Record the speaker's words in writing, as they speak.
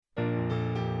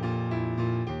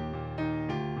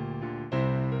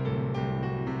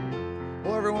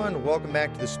everyone. Welcome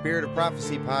back to the Spirit of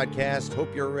Prophecy podcast. Hope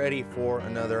you're ready for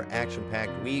another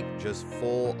action-packed week, just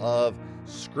full of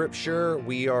scripture.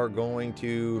 We are going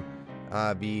to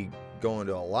be going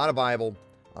to a lot of Bible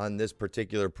on this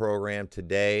particular program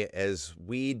today as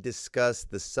we discuss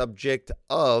the subject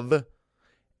of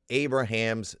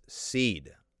Abraham's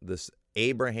seed. This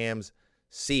Abraham's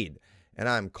seed. And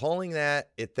I'm calling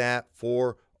that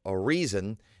for a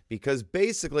reason, because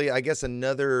basically, I guess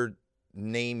another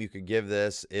name you could give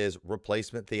this is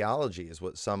replacement theology, is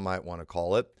what some might want to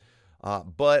call it.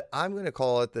 But I'm going to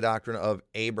call it the doctrine of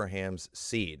Abraham's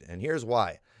seed. And here's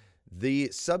why. The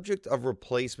subject of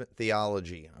replacement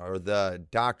theology, or the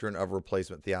doctrine of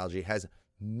replacement theology, has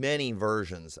many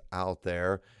versions out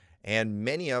there, and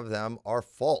many of them are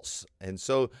false. And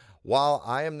so while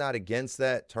I am not against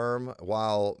that term,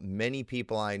 while many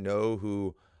people I know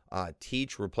who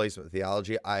teach replacement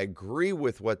theology, I agree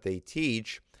with what they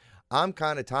teach, I'm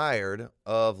kind of tired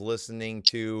of listening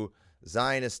to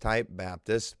Zionist-type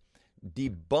Baptists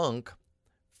debunk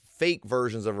fake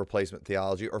versions of replacement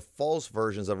theology or false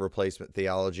versions of replacement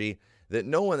theology that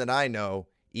no one that I know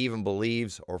even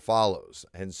believes or follows.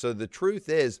 And so the truth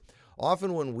is,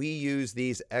 often when we use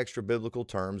these extra biblical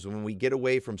terms, when we get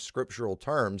away from scriptural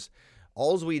terms,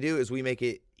 all we do is we make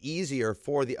it easier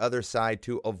for the other side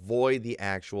to avoid the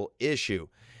actual issue.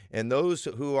 And those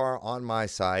who are on my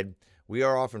side, we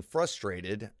are often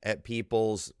frustrated at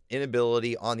people's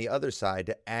inability on the other side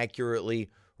to accurately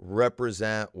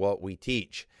represent what we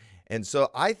teach. And so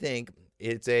I think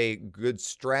it's a good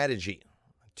strategy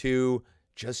to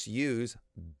just use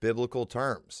biblical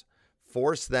terms,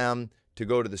 force them to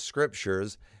go to the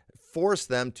scriptures, force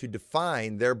them to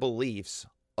define their beliefs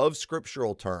of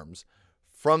scriptural terms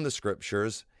from the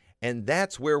scriptures. And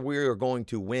that's where we are going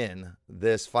to win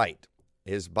this fight,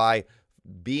 is by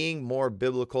being more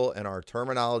biblical in our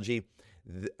terminology.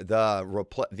 The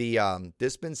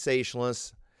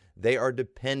dispensationalists, they are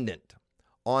dependent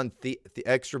on the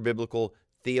extra biblical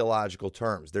theological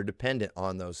terms. They're dependent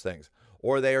on those things.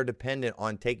 Or they are dependent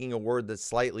on taking a word that's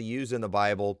slightly used in the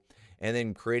Bible and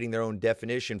then creating their own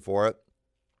definition for it.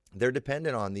 They're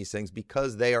dependent on these things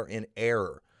because they are in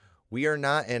error. We are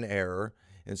not in error.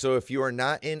 And so if you are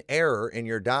not in error in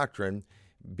your doctrine,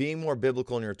 being more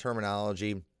biblical in your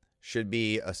terminology should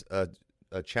be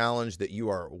a challenge that you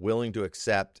are willing to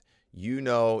accept. You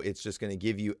know it's just going to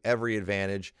give you every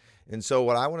advantage. And so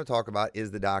what I want to talk about is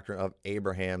the doctrine of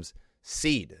Abraham's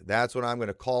seed. That's what I'm going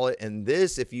to call it. And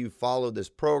this, if you follow this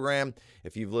program,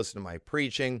 if you've listened to my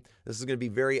preaching, this is going to be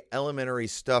very elementary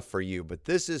stuff for you. But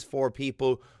this is for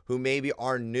people who maybe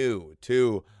are new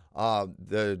to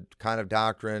the kind of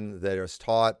doctrine that is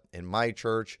taught in my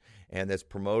church and that's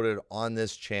promoted on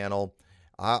this channel.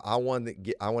 I want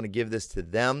to give this to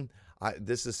them.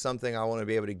 This is something I want to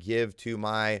be able to give to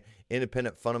my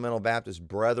independent fundamental Baptist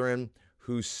brethren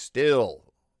who still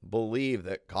believe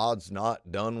that God's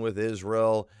not done with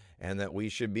Israel and that we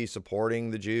should be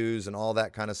supporting the Jews and all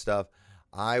that kind of stuff.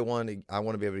 I want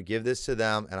to be able to give this to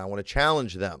them, and I want to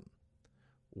challenge them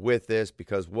with this,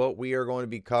 because what we are going to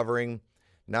be covering,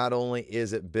 not only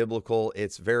is it biblical,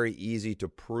 it's very easy to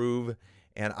prove,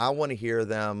 and I want to hear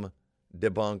them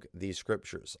debunk these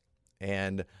scriptures.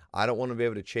 And I don't want to be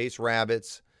able to chase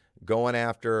rabbits going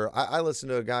after. I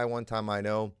listened to a guy one time I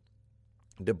know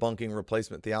debunking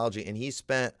replacement theology, and he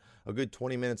spent a good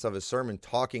 20 minutes of his sermon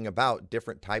talking about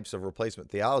different types of replacement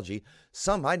theology,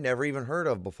 some I'd never even heard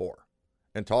of before,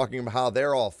 and talking about how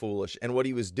they're all foolish. And what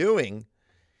he was doing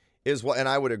is and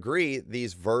I would agree,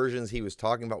 these versions he was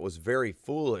talking about was very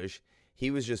foolish.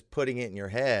 He was just putting it in your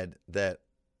head that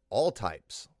all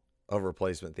types of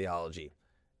replacement theology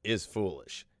is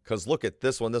foolish. Because look at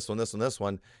this one, this one, this one, this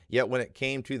one. Yet when it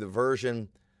came to the version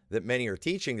that many are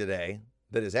teaching today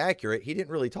that is accurate, he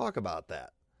didn't really talk about that.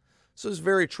 So it's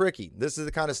very tricky. This is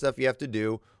the kind of stuff you have to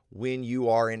do when you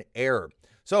are in error.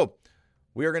 So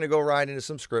we are going to go right into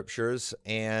some scriptures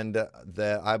and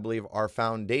that I believe are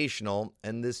foundational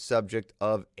in this subject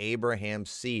of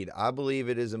Abraham's seed. I believe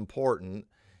it is important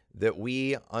that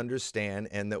we understand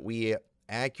and that we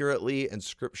accurately and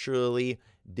scripturally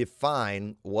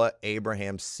define what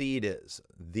Abraham's seed is.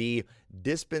 The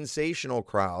dispensational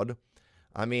crowd,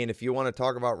 I mean, if you want to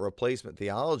talk about replacement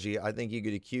theology, I think you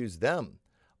could accuse them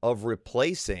of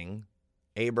replacing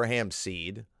Abraham's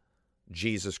seed,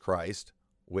 Jesus Christ,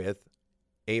 with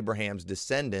Abraham's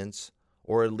descendants,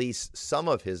 or at least some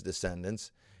of his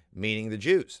descendants, meaning the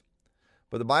Jews.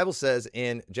 But the Bible says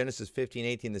in Genesis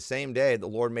 15:18, the same day the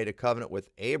Lord made a covenant with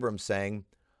Abram, saying,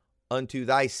 "Unto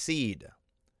thy seed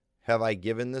have I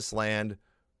given this land,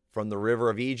 from the river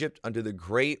of Egypt unto the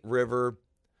great river,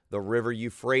 the river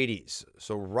Euphrates."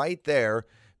 So right there,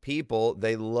 people,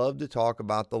 they love to talk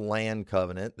about the land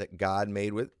covenant that God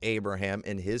made with Abraham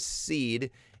and his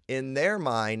seed, in their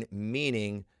mind,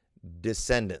 meaning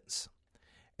descendants.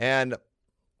 And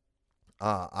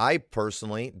I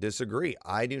personally disagree.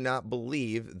 I do not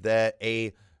believe that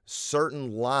a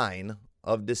certain line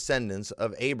of descendants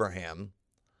of Abraham,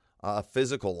 a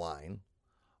physical line,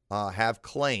 have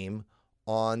claim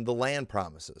on the land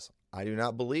promises. I do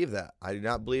not believe that. I do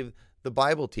not believe the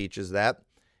Bible teaches that,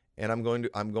 and I'm going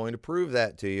to prove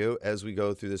that to you as we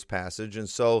go through this passage. And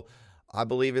so I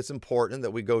believe it's important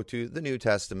that we go to the New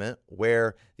Testament,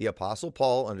 where the Apostle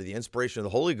Paul, under the inspiration of the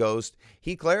Holy Ghost,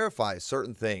 he clarifies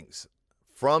certain things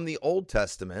from the Old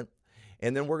Testament.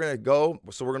 And then we're going to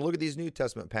look at these New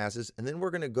Testament passages, and then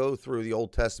we're going to go through the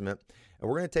Old Testament, and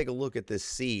we're going to take a look at this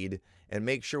seed and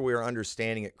make sure we are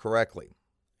understanding it correctly.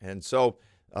 And so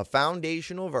a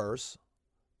foundational verse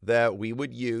that we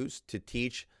would use to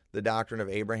teach the doctrine of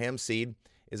Abraham's seed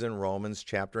is in Romans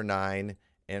chapter 9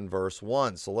 and verse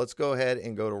 1. So let's go ahead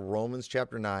and go to Romans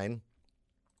chapter 9,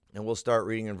 and we'll start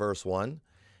reading in verse 1.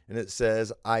 And it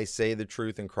says, I say the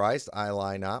truth in Christ, I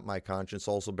lie not, my conscience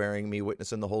also bearing me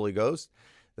witness in the Holy Ghost,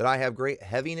 that I have great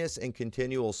heaviness and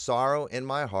continual sorrow in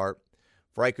my heart,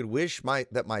 for I could wish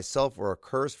that myself were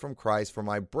accursed from Christ for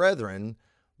my brethren,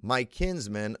 my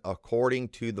kinsmen according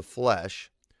to the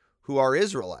flesh, who are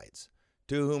Israelites,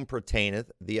 to whom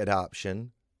pertaineth the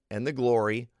adoption, and the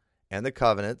glory, and the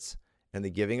covenants, and the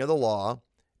giving of the law,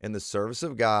 and the service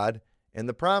of God, and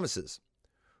the promises,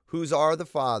 whose are the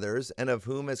fathers, and of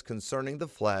whom as concerning the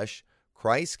flesh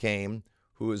Christ came,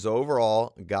 who is over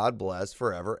all, God blessed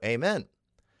forever. Amen.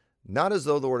 Not as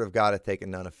though the word of God hath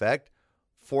taken none effect,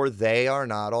 for they are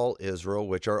not all Israel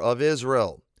which are of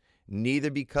Israel,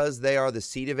 neither because they are the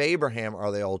seed of Abraham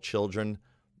are they all children,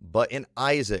 but in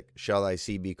Isaac shall thy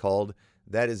seed be called,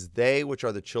 that is, they which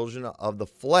are the children of the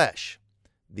flesh.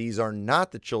 These are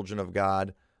not the children of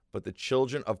God, but the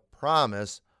children of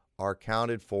promise are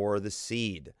counted for the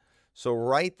seed. So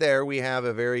right there we have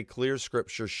a very clear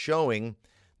scripture showing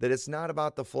that it's not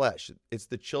about the flesh. It's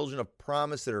the children of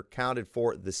promise that are counted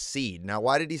for the seed. Now,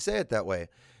 why did he say it that way?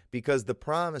 Because the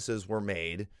promises were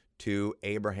made to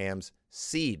Abraham's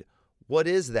seed. What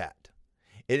is that?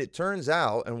 And it turns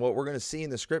out, and what we're going to see in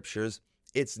the scriptures,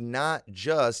 it's not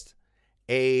just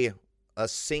a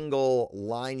single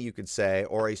line, you could say,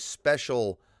 or a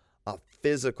special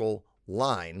physical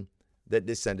line that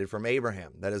descended from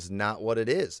Abraham. That is not what it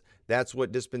is. That's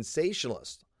what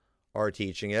dispensationalists are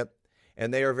teaching it.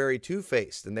 And they are very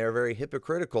two-faced, and they are very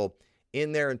hypocritical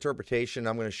in their interpretation.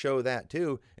 I'm going to show that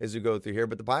too as we go through here.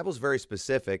 But the Bible is very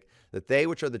specific that they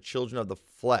which are the children of the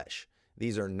flesh,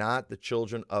 these are not the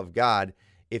children of God.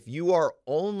 If you are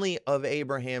only of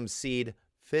Abraham's seed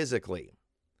physically,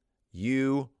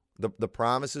 the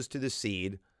promises to the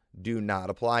seed do not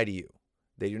apply to you.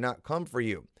 They do not come for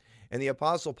you. And the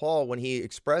Apostle Paul, when he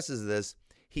expresses this,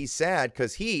 he's sad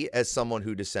because he, as someone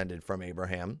who descended from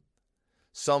Abraham,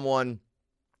 someone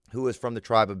who was from the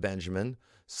tribe of Benjamin,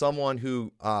 someone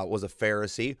who was a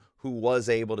Pharisee, who was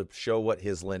able to show what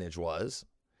his lineage was,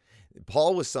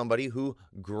 Paul was somebody who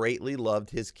greatly loved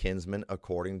his kinsmen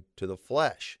according to the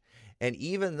flesh. And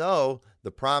even though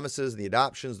the promises, the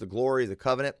adoptions, the glory, the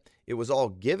covenant, it was all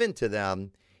given to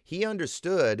them, he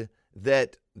understood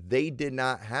that they did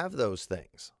not have those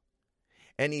things.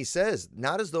 And he says,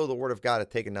 not as though the word of God had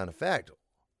taken none effect.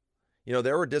 You know,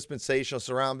 there were dispensationalists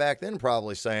around back then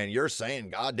probably saying, you're saying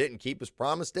God didn't keep his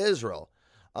promise to Israel.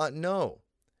 No,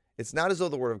 it's not as though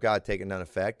the word of God had taken none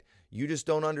effect. You just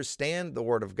don't understand the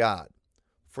word of God.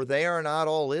 For they are not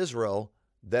all Israel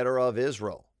that are of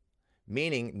Israel.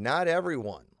 Meaning, not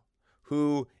everyone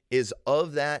who is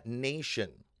of that nation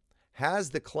has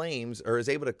the claims or is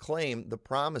able to claim the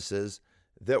promises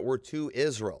that were to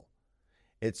Israel.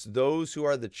 It's those who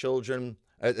are the children,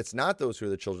 it's not those who are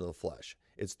the children of the flesh.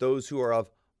 It's those who are of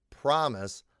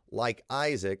promise, like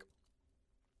Isaac.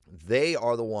 They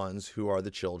are the ones who are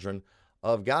the children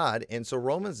of God. And so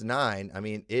Romans 9, I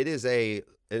mean, it is a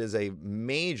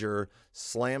major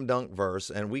slam dunk verse,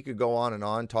 and we could go on and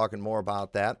on talking more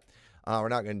about that. We're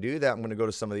not going to do that. I'm going to go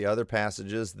to some of the other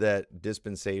passages that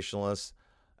dispensationalists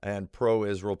and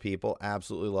pro-Israel people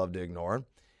absolutely love to ignore.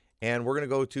 And we're going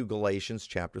to go to Galatians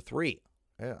chapter 3.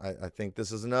 I think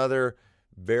this is another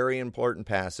very important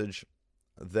passage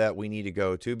that we need to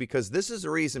go to, because this is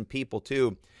the reason people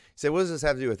too say, what does this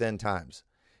have to do with end times?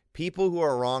 People who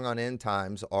are wrong on end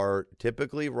times are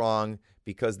typically wrong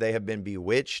because they have been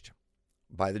bewitched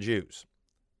by the Jews.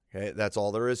 Okay, that's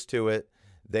all there is to it.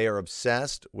 They are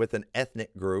obsessed with an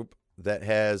ethnic group that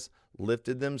has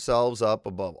lifted themselves up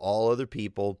above all other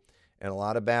people, And a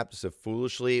lot of Baptists have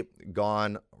foolishly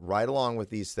gone right along with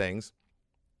these things.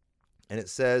 And it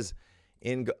says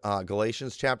in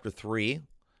Galatians chapter 3,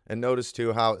 and notice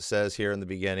too how it says here in the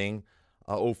beginning,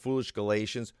 O foolish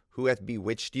Galatians, who hath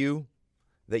bewitched you,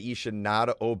 that ye should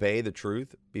not obey the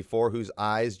truth, before whose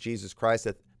eyes Jesus Christ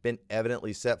hath been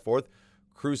evidently set forth,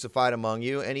 crucified among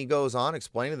you. And he goes on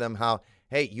explaining to them how,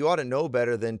 hey, you ought to know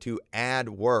better than to add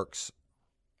works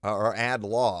or add the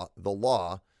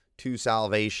law to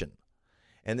salvation.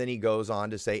 And then he goes on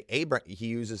to say, he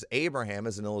uses Abraham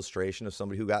as an illustration of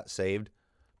somebody who got saved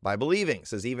by believing. It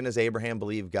says, even as Abraham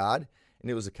believed God, and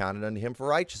it was accounted unto him for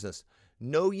righteousness.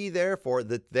 Know ye therefore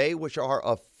that they which are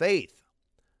of faith,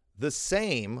 the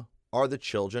same are the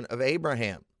children of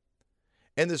Abraham.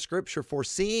 And the scripture,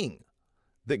 foreseeing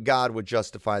that God would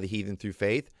justify the heathen through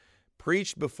faith,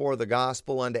 preached before the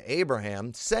gospel unto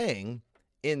Abraham, saying,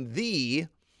 in thee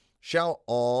shall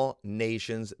all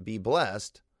nations be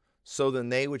blessed. So then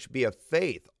they which be of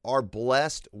faith are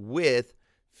blessed with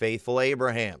faithful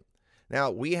Abraham.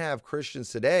 Now, we have Christians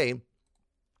today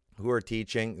who are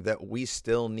teaching that we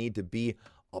still need to be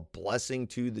a blessing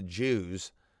to the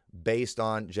Jews based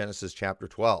on Genesis chapter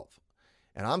 12.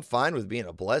 And I'm fine with being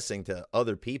a blessing to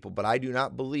other people, but I do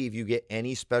not believe you get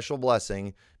any special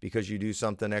blessing because you do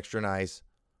something extra nice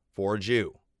for a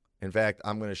Jew. In fact,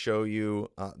 I'm going to show you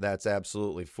that's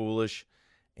absolutely foolish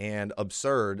and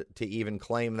absurd to even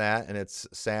claim that, and it's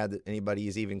sad that anybody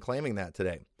is even claiming that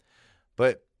today.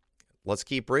 But let's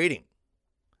keep reading.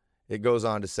 It goes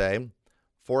on to say,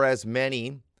 for as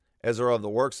many as are of the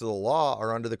works of the law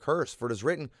are under the curse. For it is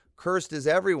written, cursed is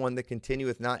everyone that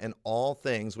continueth not in all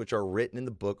things which are written in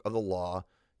the book of the law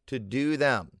to do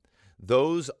them.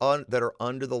 Those that are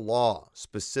under the law,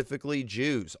 specifically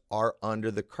Jews, are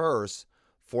under the curse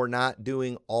for not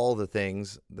doing all the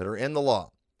things that are in the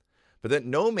law. But that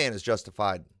no man is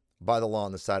justified by the law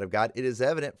in the sight of God. It is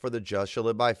evident, for the just shall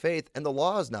live by faith, and the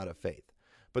law is not of faith.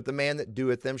 But the man that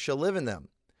doeth them shall live in them.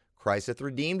 Christ hath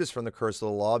redeemed us from the curse of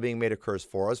the law, being made a curse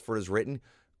for us. For it is written,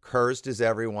 cursed is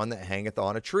every one that hangeth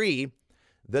on a tree,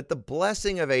 that the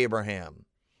blessing of Abraham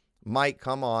might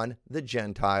come on the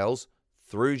Gentiles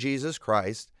through Jesus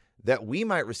Christ, that we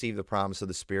might receive the promise of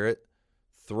the Spirit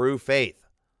through faith.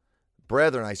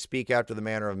 Brethren, I speak after the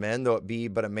manner of men, though it be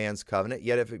but a man's covenant,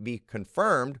 yet if it be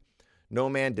confirmed, no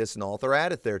man disannulleth or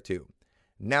addeth thereto.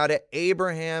 Now to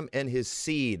Abraham and his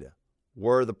seed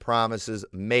were the promises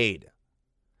made.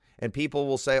 And people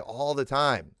will say all the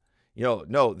time,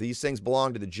 no, these things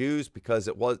belong to the Jews because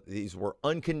these were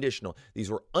unconditional.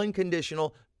 These were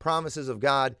unconditional promises of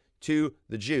God to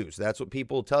the Jews. That's what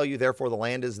people will tell you. Therefore, the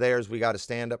land is theirs. We got to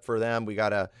stand up for them. We got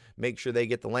to make sure they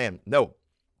get the land. No,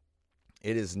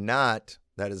 it is not.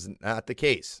 That is not the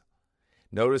case.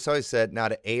 Notice how he said, now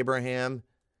to Abraham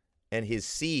and his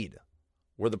seed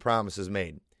were the promises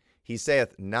made. He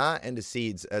saith, not unto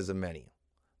seeds as of many,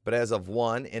 but as of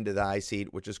one, into thy seed,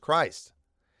 which is Christ.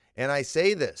 And I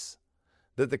say this,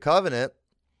 that the covenant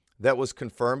that was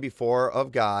confirmed before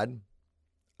of God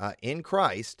in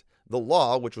Christ, the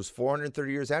law, which was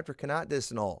 430 years after, cannot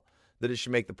disannul, that it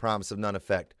should make the promise of none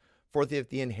effect. For if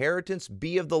the inheritance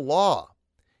be of the law,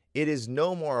 it is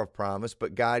no more of promise,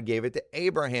 but God gave it to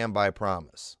Abraham by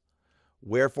promise.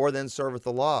 Wherefore then serveth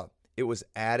the law? It was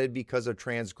added because of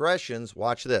transgressions,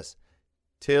 watch this,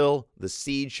 till the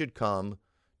seed should come,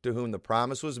 to whom the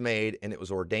promise was made, and it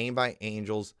was ordained by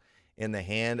angels in the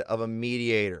hand of a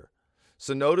mediator.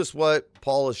 So notice what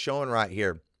Paul is showing right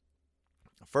here.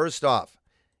 First off,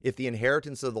 if the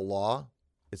inheritance of the law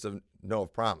is of no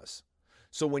promise.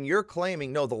 So when you're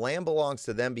claiming, no, the land belongs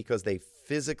to them because they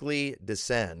physically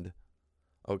descend,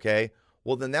 okay,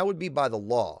 well, then that would be by the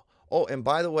law. Oh, and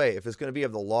by the way, if it's going to be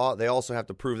of the law, they also have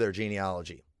to prove their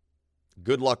genealogy.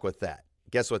 Good luck with that.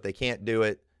 Guess what? They can't do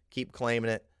it. Keep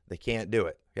claiming it. They can't do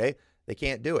it, okay? They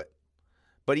can't do it.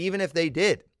 But even if they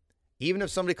did, even if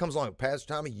somebody comes along, Pastor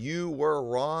Tommy, you were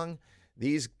wrong.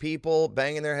 These people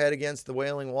banging their head against the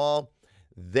Wailing Wall,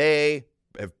 they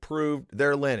have proved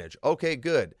their lineage. Okay,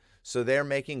 good. So they're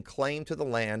making claim to the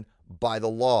land by the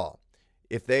law.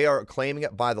 If they are claiming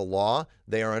it by the law,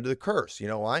 they are under the curse. You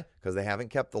know why? Because they haven't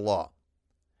kept the law.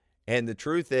 And the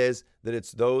truth is that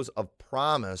it's those of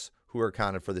promise who are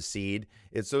counted for the seed.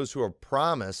 It's those who are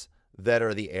promise that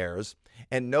are the heirs.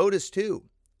 And notice too,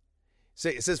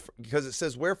 it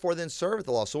says, wherefore then serveth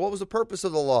the law? So what was the purpose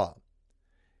of the law?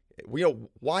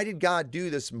 Why did God do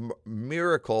this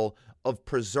miracle of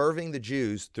preserving the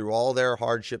Jews through all their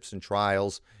hardships and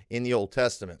trials in the Old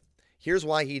Testament? Here's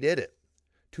why he did it.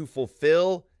 To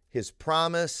fulfill his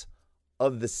promise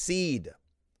of the seed,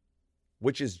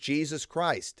 which is Jesus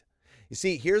Christ. You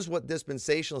see, here's what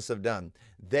dispensationalists have done.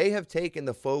 They have taken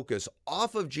the focus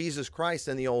off of Jesus Christ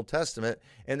in the Old Testament,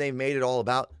 and they made it all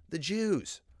about the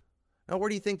Jews. Now, where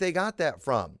do you think they got that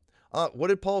from? What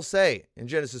did Paul say in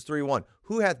Genesis 3:1?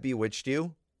 Who hath bewitched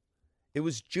you? It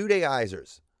was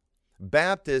Judaizers.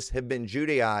 Baptists have been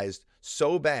Judaized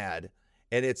so bad,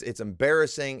 and it's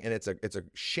embarrassing, and it's a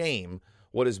shame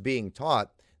what is being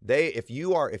taught. If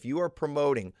you are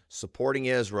promoting, supporting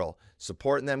Israel,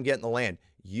 supporting them getting the land,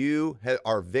 you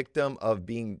are victim of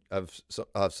being of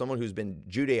someone who's been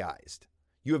Judaized.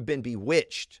 You have been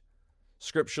bewitched,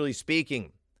 scripturally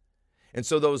speaking. And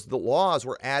so the laws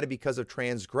were added because of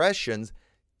transgressions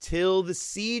till the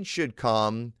seed should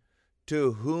come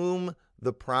to whom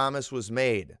the promise was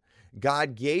made.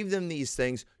 God gave them these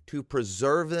things to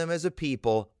preserve them as a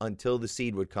people until the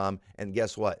seed would come. And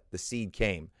guess what? The seed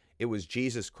came. It was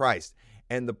Jesus Christ.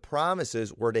 And the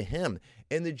promises were to him.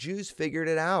 And the Jews figured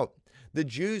it out. The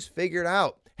Jews figured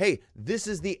out, hey, this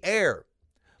is the heir.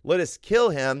 Let us kill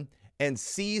him and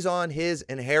seize on his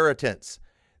inheritance.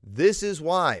 This is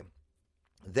why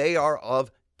they are of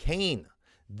Cain.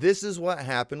 This is what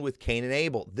happened with Cain and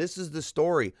Abel. This is the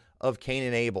story of Cain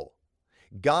and Abel.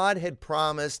 God had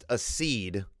promised a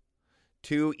seed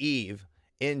to Eve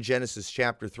in Genesis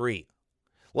chapter 3.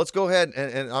 Let's go ahead,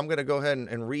 and I'm going to go ahead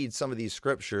and read some of these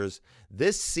scriptures.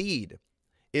 This seed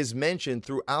is mentioned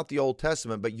throughout the Old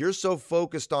Testament, but you're so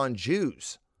focused on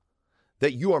Jews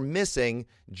that you are missing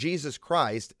Jesus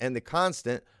Christ and the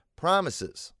constant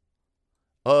promises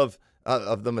of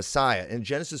the Messiah. In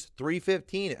Genesis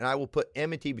 3:15, and I will put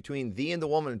enmity between thee and the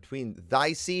woman, between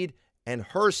thy seed and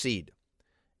her seed.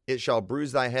 It shall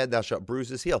bruise thy head, thou shalt bruise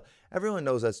his heel. Everyone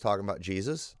knows that's talking about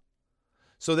Jesus.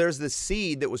 So there's this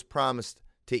seed that was promised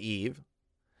to Eve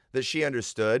that she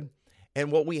understood.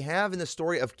 And what we have in the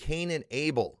story of Cain and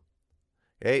Abel,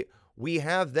 okay, we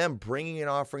have them bringing an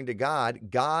offering to God.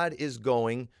 God is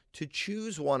going to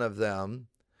choose one of them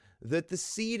that the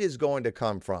seed is going to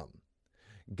come from.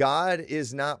 God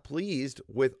is not pleased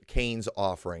with Cain's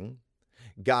offering.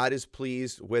 God is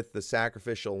pleased with the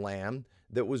sacrificial lamb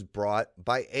that was brought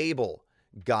by Abel.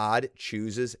 God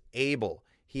chooses Abel.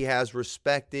 He has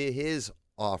respected his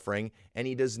offering, and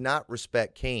he does not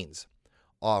respect Cain's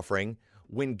offering.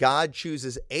 When God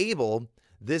chooses Abel,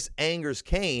 this angers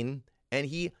Cain, and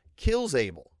he kills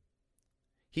Abel.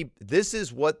 This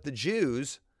is what the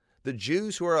Jews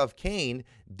who are of Cain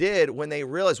did when they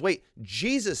realized, wait,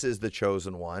 Jesus is the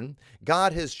chosen one.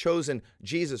 God has chosen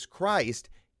Jesus Christ.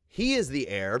 He is the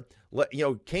heir.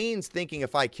 Cain's thinking,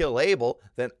 if I kill Abel,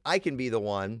 then I can be the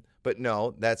one. But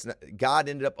no, that's not. God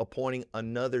ended up appointing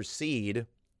another seed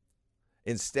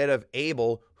instead of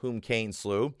Abel, whom Cain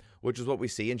slew, which is what we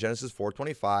see in Genesis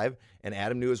 4:25. And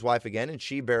Adam knew his wife again, and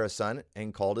she bare a son,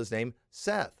 and called his name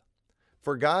Seth.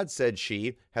 For God said,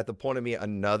 she hath appointed me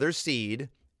another seed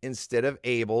instead of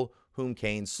Abel, whom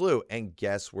Cain slew. And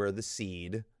guess where the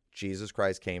seed, Jesus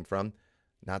Christ, came from?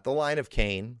 Not the line of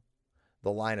Cain,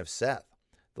 the line of Seth.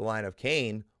 The line of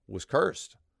Cain was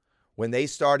cursed. When they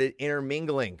started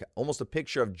intermingling, almost a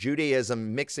picture of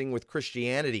Judaism mixing with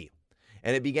Christianity,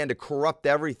 and it began to corrupt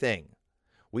everything.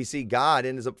 We see God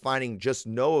ends up finding just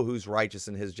Noah who's righteous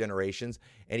in his generations,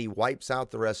 and he wipes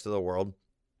out the rest of the world,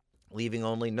 leaving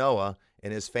only Noah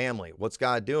and his family. What's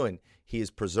God doing? He is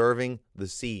preserving the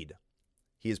seed.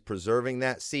 He is preserving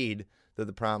that seed that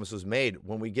the promise was made.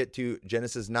 When we get to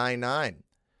Genesis 9:9,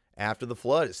 after the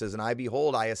flood, it says, and I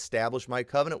behold, I establish my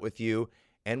covenant with you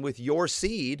and with your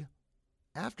seed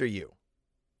after you.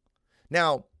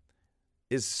 Now,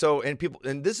 this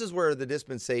is where the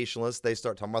dispensationalists, they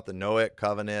start talking about the Noahic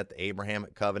covenant, the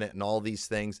Abrahamic covenant, and all these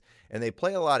things, and they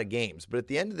play a lot of games. But at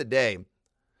the end of the day,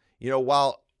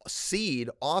 while seed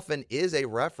often is a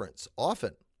reference,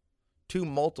 often, to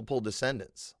multiple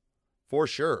descendants, for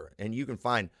sure, and you can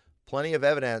find plenty of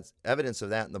evidence of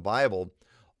that in the Bible,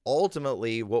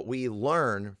 ultimately, what we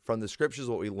learn from the scriptures,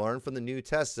 what we learn from the New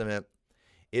Testament,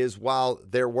 is while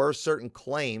there were certain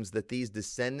claims that these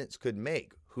descendants could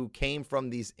make, who came from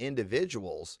these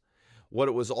individuals, what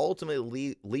it was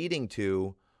ultimately leading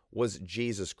to was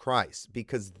Jesus Christ,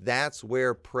 because that's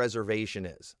where preservation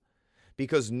is.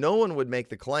 Because no one would make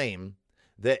the claim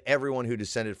that everyone who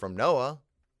descended from Noah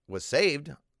was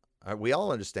saved. We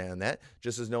all understand that,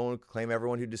 just as no one would claim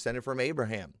everyone who descended from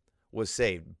Abraham was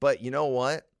saved. But you know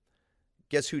what?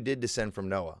 Guess who did descend from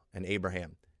Noah and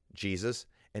Abraham? Jesus.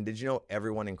 And did you know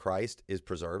everyone in Christ is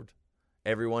preserved?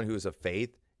 Everyone who is of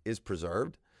faith is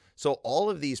preserved. So all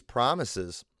of these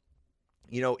promises,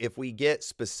 if we get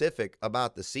specific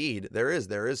about the seed, there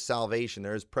is salvation,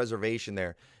 there is preservation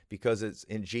there because it's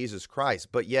in Jesus Christ.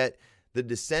 But yet the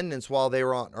descendants, while they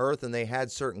were on earth and they had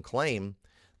certain claim,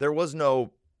 There was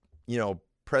no,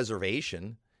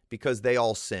 preservation, because they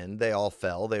all sinned, they all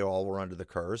fell, they all were under the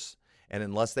curse. And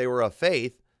unless they were of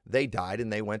faith, they died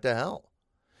and they went to hell.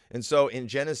 And so in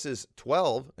Genesis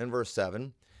 12 and verse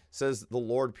 7 says, the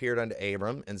Lord appeared unto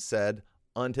Abram and said,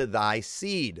 unto thy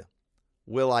seed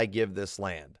will I give this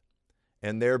land.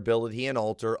 And there builded he an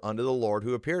altar unto the Lord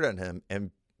who appeared unto him.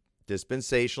 And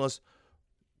dispensationalists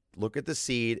look at the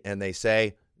seed and they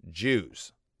say,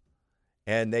 Jews.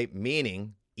 And they,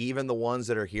 meaning even the ones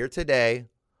that are here today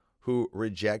who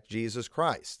reject Jesus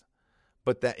Christ.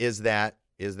 But is that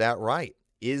right?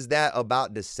 Is that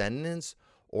about descendants,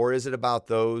 or is it about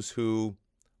those who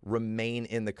remain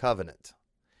in the covenant?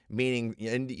 Meaning,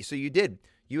 and so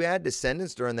you had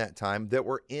descendants during that time that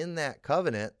were in that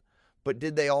covenant, but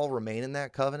did they all remain in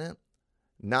that covenant?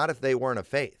 Not if they weren't of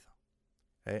faith.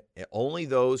 Okay? Only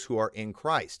those who are in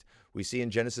Christ. We see in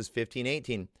Genesis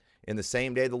 15:18, in the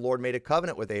same day the Lord made a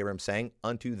covenant with Abram, saying,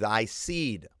 unto thy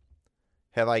seed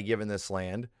have I given this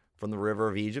land, from the river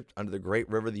of Egypt unto the great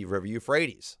river, the river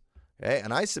Euphrates. Okay?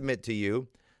 And I submit to you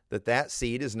that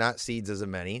seed is not seeds as of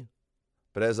many,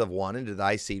 but as of one, and to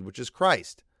thy seed, which is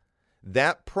Christ.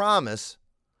 That promise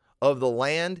of the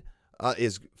land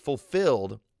is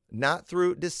fulfilled not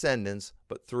through descendants,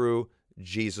 but through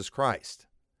Jesus Christ.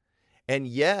 And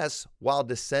yes, while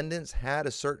descendants had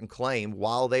a certain claim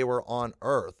while they were on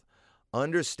earth,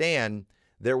 understand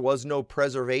there was no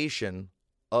preservation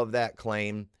of that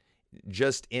claim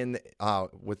just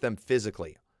with them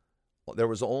physically. There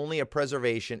was only a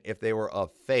preservation if they were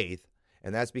of faith,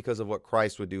 and that's because of what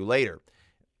Christ would do later.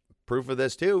 Proof of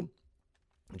this too,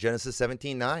 Genesis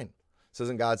 17:9 says,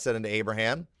 and God said unto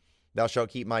Abraham, thou shalt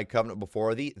keep my covenant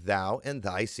before thee, thou and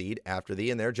thy seed after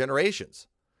thee in their generations.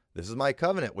 This is my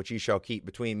covenant which ye shall keep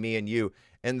between me and you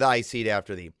and thy seed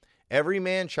after thee. Every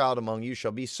man child among you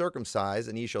shall be circumcised,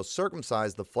 and ye shall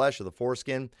circumcise the flesh of the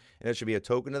foreskin, and it shall be a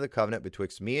token of the covenant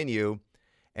betwixt me and you.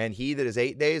 And he that is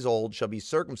 8 days old shall be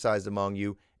circumcised among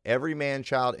you, every man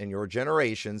child in your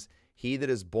generations, he that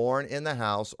is born in the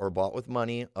house or bought with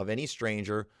money of any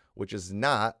stranger, which is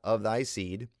not of thy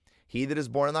seed. He that is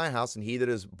born in thy house and he that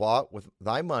is bought with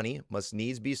thy money must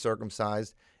needs be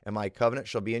circumcised, and my covenant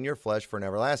shall be in your flesh for an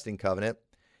everlasting covenant.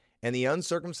 And the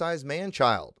uncircumcised man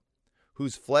child,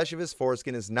 whose flesh of his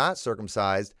foreskin is not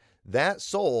circumcised, that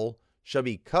soul shall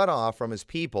be cut off from his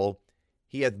people.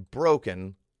 He hath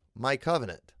broken my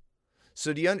covenant.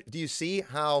 So do you see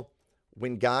how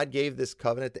when God gave this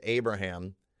covenant to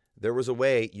Abraham, there was a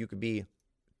way you could be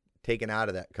taken out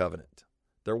of that covenant.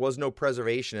 There was no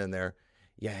preservation in there.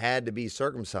 You had to be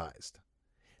circumcised.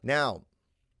 Now,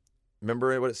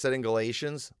 remember what it said in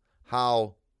Galatians,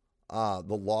 how the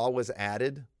law was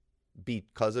added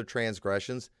because of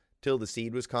transgressions till the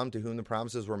seed was come to whom the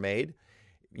promises were made.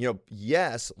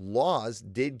 Yes, laws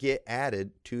did get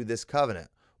added to this covenant.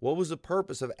 What was the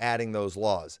purpose of adding those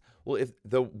laws? Well, if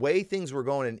the way things were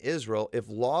going in Israel, if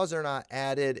laws are not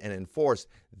added and enforced,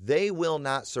 they will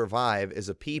not survive as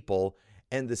a people,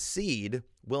 and the seed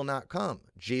will not come,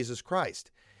 Jesus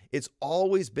Christ. It's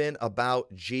always been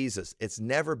about Jesus. It's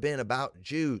never been about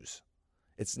Jews.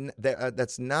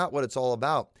 That's not what it's all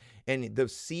about. And the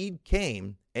seed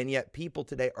came, and yet people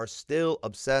today are still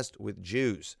obsessed with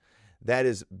Jews. That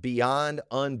is beyond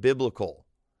unbiblical.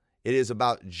 It is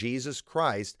about Jesus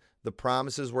Christ. The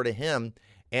promises were to him.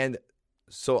 And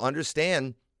so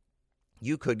understand,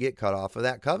 you could get cut off of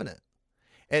that covenant.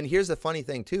 And here's the funny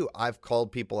thing too. I've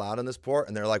called people out on this before,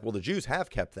 and they're like, well, the Jews have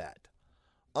kept that.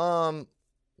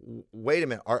 Wait a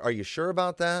minute. Are you sure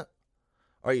about that?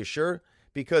 Are you sure?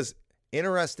 Because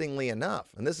interestingly enough,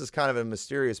 and this is kind of a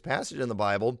mysterious passage in the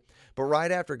Bible, but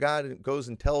right after God goes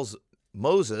and tells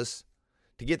Moses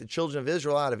to get the children of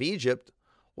Israel out of Egypt,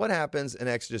 what happens in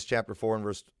Exodus chapter 4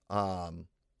 and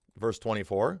verse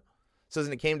 24? It says,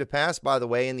 and it came to pass by the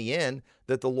way in the end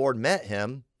that the Lord met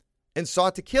him and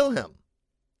sought to kill him.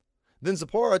 Then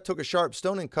Zipporah took a sharp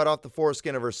stone and cut off the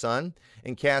foreskin of her son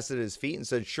and cast it at his feet and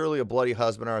said, surely a bloody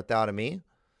husband art thou to me.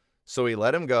 So he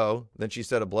let him go. Then she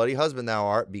said, a bloody husband thou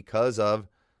art because of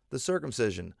the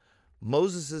circumcision.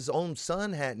 Moses' own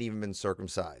son hadn't even been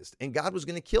circumcised, and God was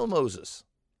going to kill Moses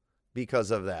because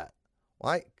of that.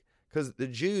 Why? Because the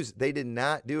Jews, they did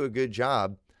not do a good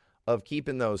job of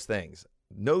keeping those things.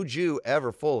 No Jew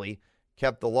ever fully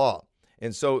kept the law.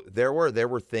 And so there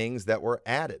were things that were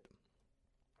added.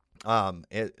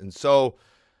 There's so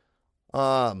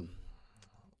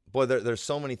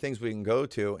many things we can go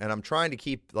to, and I'm trying to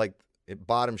keep like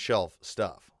bottom shelf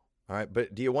stuff. All right.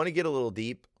 But do you want to get a little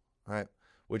deep? All right.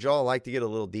 Would y'all like to get a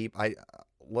little deep?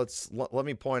 Let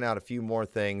me point out a few more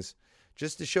things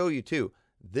just to show you too.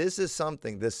 This is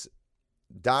something, this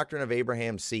doctrine of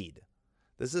Abraham's seed,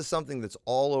 This is something that's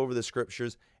all over the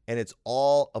scriptures, and it's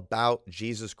all about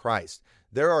Jesus Christ.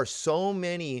 There are so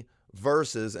many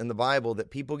verses in the Bible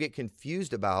that people get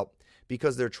confused about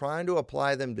because they're trying to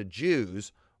apply them to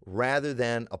Jews rather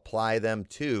than apply them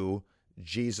to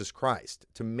Jesus Christ,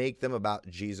 to make them about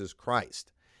Jesus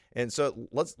Christ. And so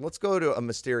let's go to a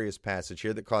mysterious passage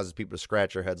here that causes people to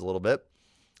scratch their heads a little bit.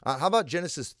 How about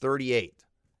Genesis 38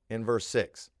 in verse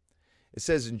 6? It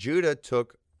says, and Judah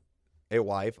took a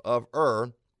wife of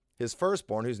his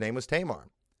firstborn, whose name was Tamar.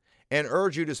 And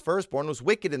Judah's firstborn, was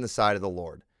wicked in the sight of the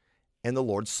Lord, and the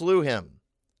Lord slew him.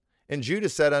 And Judah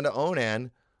said unto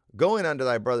Onan, go in unto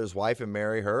thy brother's wife, and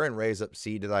marry her, and raise up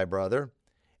seed to thy brother.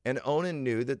 And Onan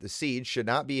knew that the seed should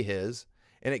not be his.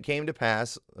 And it came to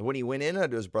pass, when he went in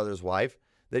unto his brother's wife,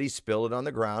 that he spilled it on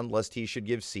the ground, lest he should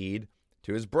give seed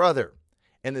to his brother.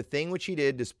 And the thing which he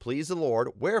did displeased the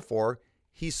Lord, wherefore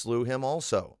he slew him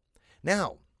also.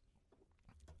 Now,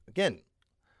 again,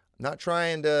 I'm not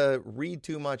trying to read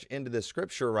too much into the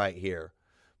scripture right here,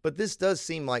 but this does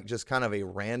seem like just kind of a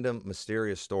random,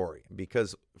 mysterious story.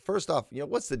 Because first off,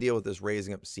 what's the deal with this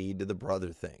raising up seed to the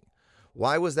brother thing?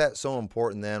 Why was that so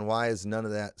important then? Why is none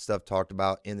of that stuff talked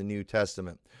about in the New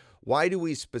Testament? Why do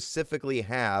we specifically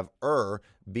have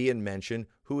being mentioned,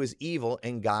 who is evil,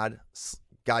 and God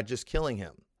just killing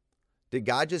him? Did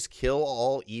God just kill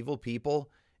all evil people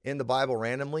in the Bible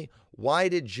randomly? Why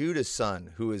did Judah's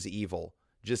son, who is evil,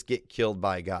 just get killed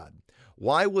by God?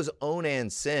 Why was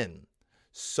Onan's sin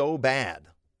so bad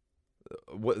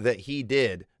that he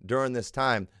did during this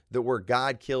time that where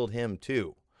God killed him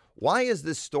too? Why is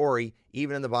this story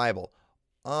even in the Bible?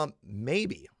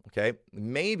 Maybe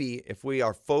if we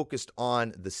are focused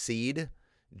on the seed,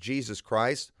 Jesus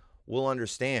Christ, we'll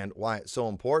understand why it's so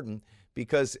important.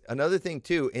 Because another thing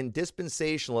too, in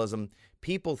dispensationalism,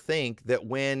 people think that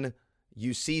when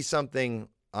you see something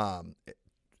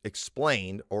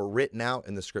explained or written out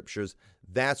in the scriptures,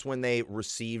 that's when they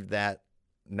received that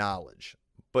knowledge.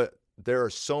 But there are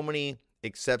so many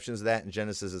exceptions to that in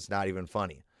Genesis, it's not even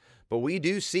funny. But we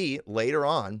do see later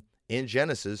on in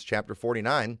Genesis chapter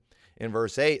 49, in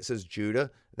verse 8, it says, Judah,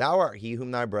 thou art he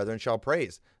whom thy brethren shall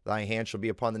praise. Thy hand shall be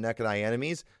upon the neck of thy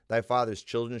enemies. Thy father's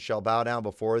children shall bow down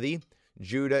before thee.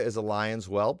 Judah is a lion's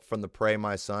whelp from the prey,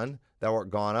 my son. Thou art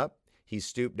gone up. He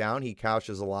stooped down. He couched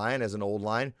as a lion, as an old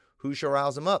lion. Who shall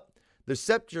rouse him up? The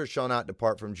scepter shall not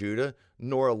depart from Judah,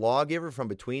 nor a lawgiver from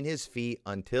between his feet,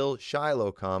 until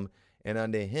Shiloh come, and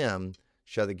unto him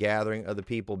shall the gathering of the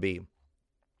people be.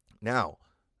 Now,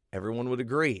 everyone would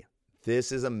agree,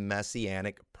 this is a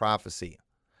messianic prophecy.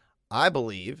 I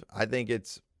think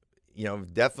it's,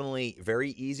 definitely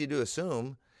very easy to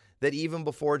assume that even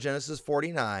before Genesis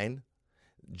 49,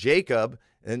 Jacob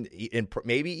and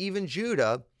maybe even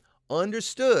Judah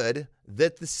understood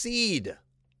that the seed,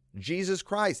 Jesus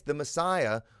Christ, the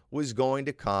Messiah, was going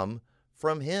to come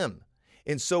from him.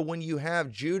 And so when you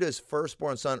have Judah's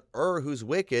firstborn son, who's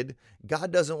wicked,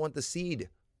 God doesn't want the seed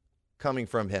coming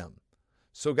from him.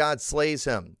 So God slays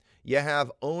him. You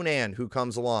have Onan who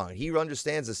comes along. He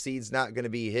understands the seed's not going to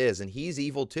be his, and he's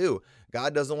evil too.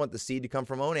 God doesn't want the seed to come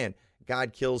from Onan.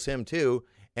 God kills him too.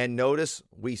 And notice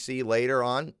we see later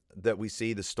on that we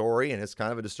see the story, and it's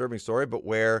kind of a disturbing story, but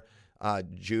where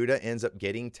Judah ends up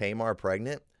getting Tamar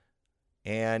pregnant,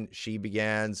 and she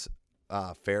begins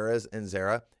Pharez and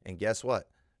Zerah. And guess what?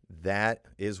 That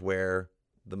is where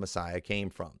the Messiah came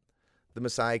from. The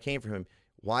Messiah came from him.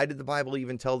 Why did the Bible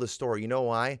even tell this story? You know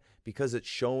why? Because it's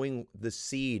showing the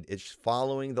seed. It's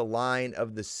following the line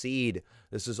of the seed.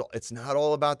 It's not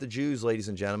all about the Jews, ladies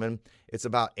and gentlemen. It's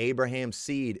about Abraham's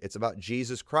seed. It's about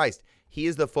Jesus Christ. He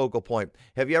is the focal point.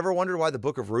 Have you ever wondered why the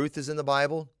book of Ruth is in the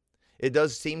Bible? It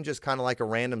does seem just kind of like a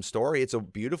random story. It's a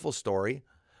beautiful story.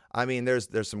 I mean, there's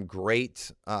some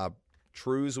great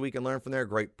truths we can learn from there,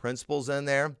 great principles in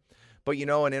there. But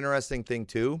an interesting thing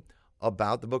too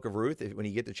about the book of Ruth, when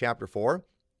you get to chapter 4,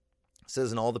 it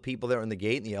says, and all the people that were in the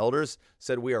gate and the elders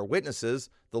said, we are witnesses.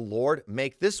 The Lord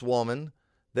make this woman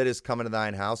that is come into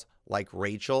thine house like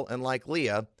Rachel and like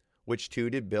Leah, which two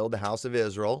did build the house of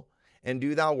Israel, and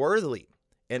do thou worthily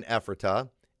in Ephratah,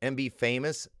 and be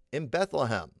famous in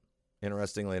Bethlehem.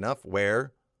 Interestingly enough,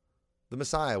 where the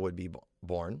Messiah would be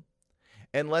born.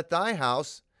 And let thy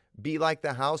house be like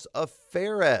the house of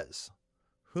Pharez,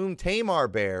 whom Tamar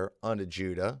bare unto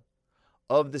Judah,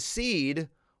 of the seed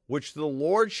which the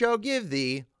Lord shall give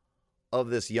thee of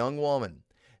this young woman.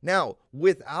 Now,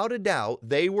 without a doubt,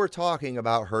 they were talking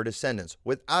about her descendants.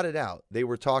 Without a doubt, they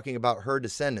were talking about her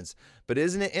descendants. But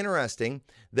isn't it interesting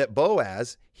that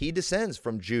Boaz, he descends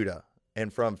from Judah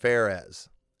and from Pharez?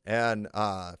 And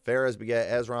Pharez begat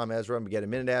Ezram, Ezram begat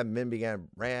Amminadab, Min begat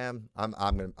Ram.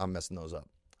 I'm messing those up.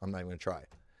 I'm not even going to try.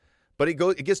 But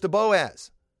it gets to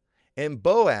Boaz. And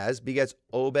Boaz begets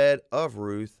Obed of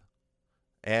Ruth,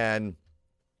 and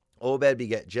Obed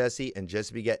beget Jesse, and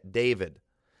Jesse beget David.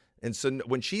 And so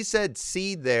when she said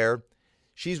seed there,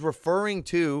 she's referring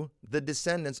to the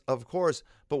descendants, of course,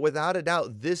 but without a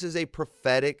doubt, this is a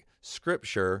prophetic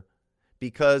scripture,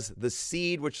 because the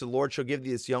seed which the Lord shall give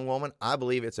thee, this young woman, I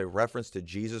believe it's a reference to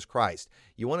Jesus Christ.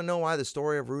 You want to know why the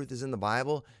story of Ruth is in the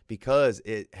Bible? Because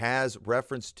it has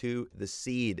reference to the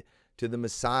seed, to the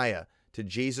Messiah, to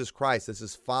Jesus Christ. This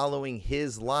is following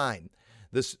his line.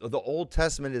 The Old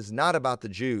Testament is not about the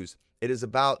Jews. It is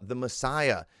about the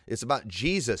Messiah. It's about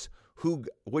Jesus, who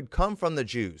would come from the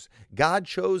Jews. God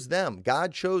chose them.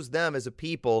 God chose them as a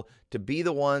people to be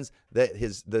the ones that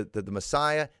the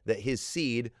Messiah, that his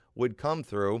seed would come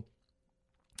through.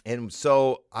 And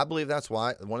so I believe that's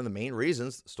why one of the main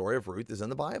reasons the story of Ruth is in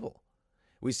the Bible.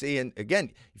 We see, and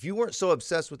again, if you weren't so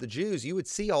obsessed with the Jews, you would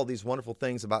see all these wonderful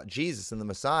things about Jesus and the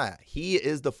Messiah. He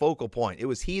is the focal point. It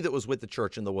was he that was with the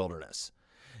church in the wilderness.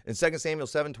 In 2 Samuel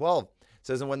 7:12, it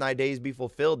says, and when thy days be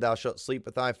fulfilled, thou shalt sleep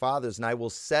with thy fathers, and I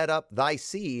will set up thy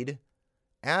seed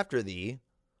after thee,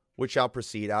 which shall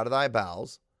proceed out of thy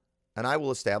bowels, and I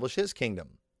will establish his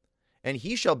kingdom. And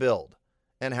he shall build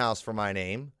an house for my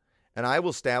name, and I will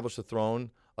establish the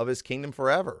throne of his kingdom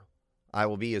forever. I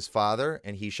will be his father,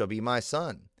 and he shall be my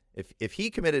son. If he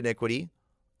commit iniquity,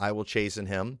 I will chasten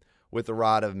him with the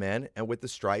rod of men and with the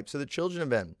stripes of the children of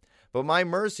men. But my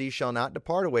mercy shall not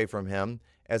depart away from him,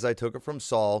 as I took it from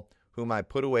Saul, whom I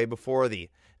put away before thee.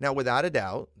 Now, without a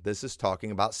doubt, this is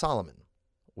talking about Solomon,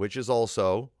 which is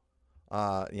also,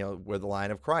 where the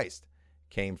line of Christ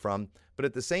came from. But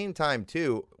at the same time,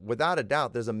 too, without a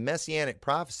doubt, there's a messianic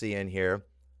prophecy in here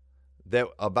that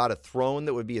about a throne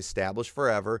that would be established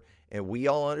forever. And we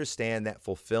all understand that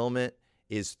fulfillment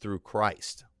is through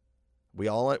Christ. We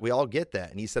all get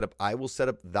that. And he said, I will set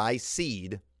up thy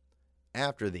seed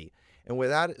after thee. And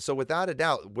without a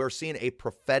doubt, we're seeing a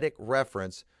prophetic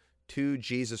reference to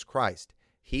Jesus Christ.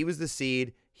 He was the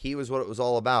seed. He was what it was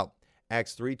all about.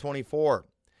 Acts 3:24.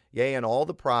 Yea, and all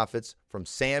the prophets from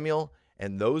Samuel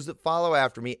and those that follow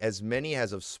after me, as many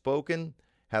as have spoken,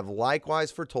 have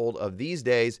likewise foretold of these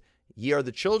days. Ye are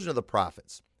the children of the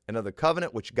prophets, and of the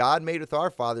covenant which God made with our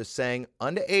fathers, saying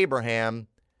unto Abraham,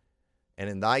 and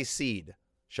in thy seed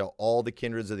shall all the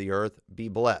kindreds of the earth be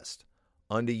blessed.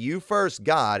 Unto you first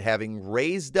God, having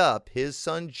raised up his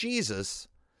son Jesus,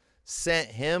 sent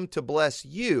him to bless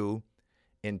you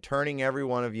in turning every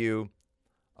one of you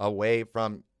away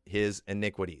from his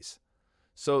iniquities.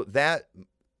 So that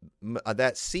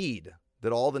seed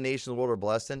that all the nations of the world are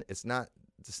blessed in, it's not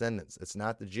descendants. It's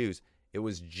not the Jews. It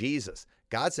was Jesus.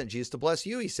 God sent Jesus to bless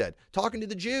you, he said, talking to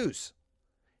the Jews.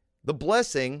 The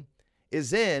blessing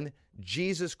is in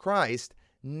Jesus Christ,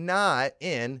 not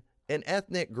in an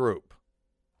ethnic group.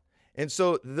 And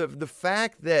so the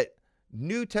fact that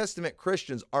New Testament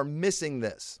Christians are missing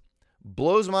this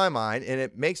blows my mind, and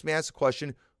it makes me ask the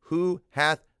question, who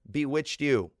hath bewitched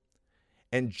you?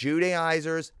 And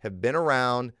Judaizers have been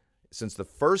around since the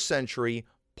first century.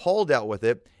 Paul dealt with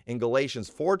it in Galatians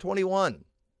 4:21.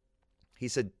 He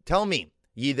said, tell me,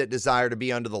 ye that desire to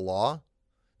be under the law,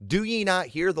 do ye not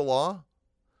hear the law?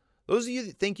 Those of you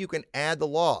that think you can add the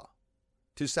law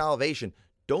to salvation,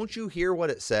 don't you hear what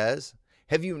it says?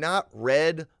 Have you not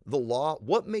read the law?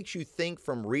 What makes you think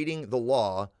from reading the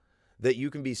law that you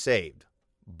can be saved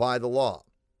by the law?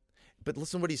 But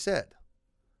listen to what he said.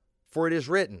 For it is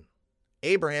written,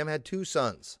 Abraham had two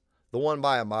sons, the one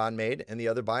by a bondmaid and the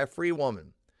other by a free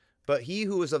woman. But he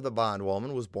who was of the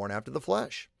bondwoman was born after the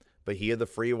flesh, but he of the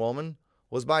free woman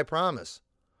was by promise,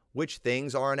 which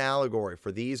things are an allegory.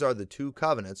 For these are the two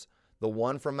covenants, the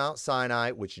one from Mount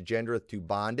Sinai, which gendereth to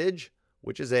bondage,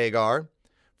 which is Hagar.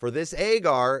 For this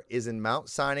Hagar is in Mount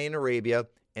Sinai in Arabia,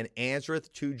 and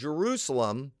answereth to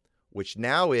Jerusalem, which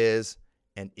now is,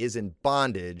 and is in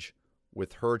bondage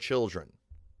with her children.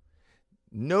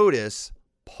 Notice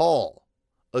Paul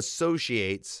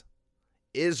associates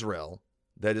Israel,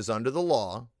 that is under the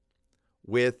law,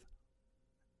 with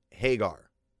Hagar,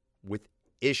 with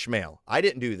Ishmael. I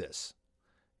didn't do this.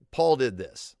 Paul did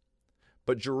this.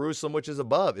 But Jerusalem, which is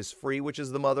above, is free, which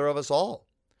is the mother of us all.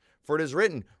 For it is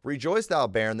written, rejoice thou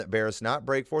barren that bearest not,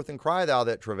 break forth and cry thou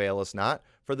that travailest not,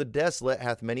 for the desolate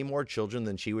hath many more children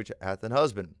than she which hath an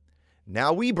husband.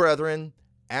 Now we, brethren,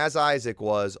 as Isaac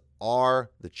was,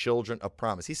 are the children of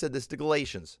promise. He said this to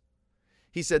Galatians.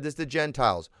 He said this to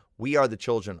Gentiles. We are the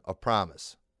children of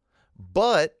promise.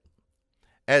 But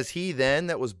as he then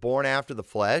that was born after the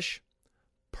flesh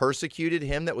persecuted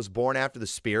him that was born after the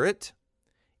spirit,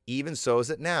 even so is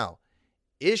it now.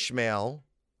 Ishmael,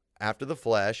 after the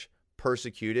flesh,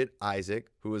 persecuted Isaac,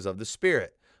 who was of the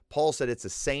Spirit. Paul said it's the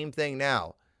same thing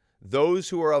now. Those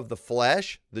who are of the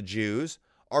flesh, the Jews,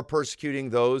 are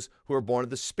persecuting those who are born of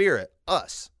the Spirit,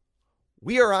 us.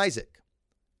 We are Isaac,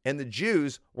 and the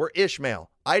Jews were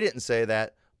Ishmael. I didn't say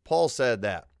that. Paul said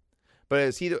that.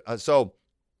 But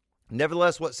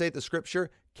nevertheless, what saith the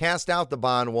Scripture? Cast out the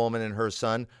bondwoman and her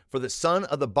son, for the son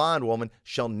of the bondwoman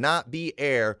shall not be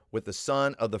heir with the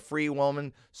son of the free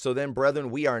woman. So then,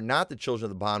 brethren, we are not the children of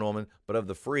the bondwoman, but of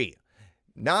the free.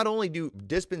 Not only do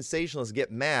dispensationalists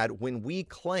get mad when we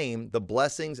claim the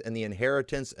blessings and the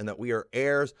inheritance and that we are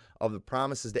heirs of the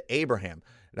promises to Abraham.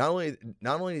 Not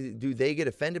only do they get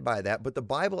offended by that, but the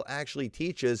Bible actually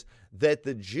teaches that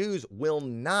the Jews will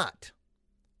not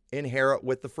inherit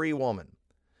with the free woman.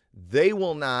 They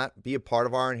will not be a part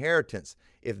of our inheritance.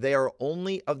 If they are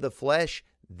only of the flesh,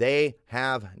 they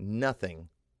have nothing.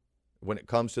 When it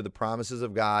comes to the promises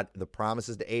of God, the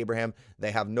promises to Abraham,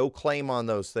 they have no claim on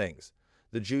those things.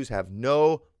 The Jews have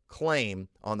no claim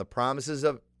on the promises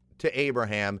to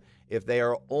Abraham if they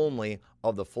are only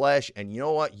of the flesh. And you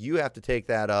know what? You have to take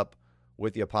that up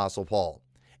with the Apostle Paul.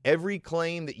 Every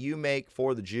claim that you make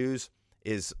for the Jews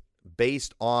is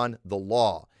based on the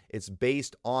law. It's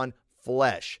based on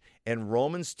flesh. And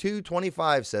Romans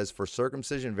 2:25 says, for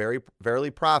circumcision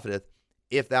verily profiteth,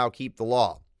 if thou keep the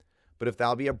law. But if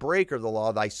thou be a breaker of the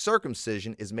law, thy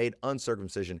circumcision is made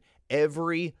uncircumcision.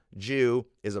 Every Jew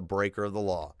is a breaker of the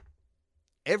law.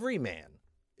 Every man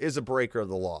is a breaker of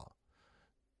the law.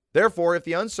 Therefore, if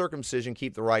the uncircumcision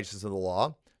keep the righteousness of the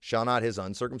law, shall not his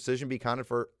uncircumcision be counted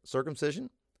for circumcision?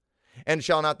 And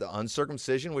shall not the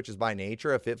uncircumcision, which is by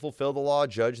nature, if it fulfill the law,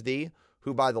 judge thee,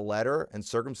 who by the letter and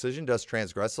circumcision does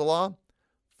transgress the law?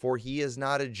 For he is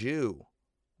not a Jew,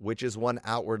 which is one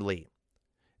outwardly.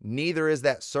 Neither is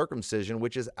that circumcision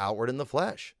which is outward in the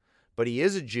flesh. But he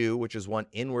is a Jew, which is one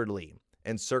inwardly.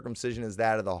 And circumcision is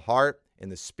that of the heart, in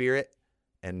the spirit,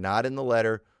 and not in the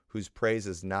letter, whose praise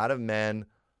is not of men,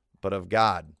 but of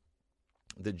God.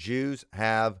 The Jews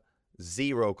have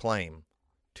zero claim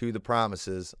to the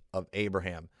promises of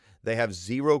Abraham. They have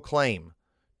zero claim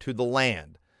to the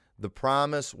land. The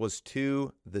promise was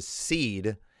to the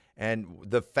seed, and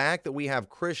the fact that we have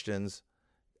Christians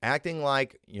acting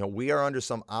like, we are under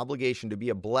some obligation to be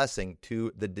a blessing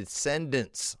to the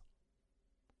descendants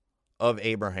of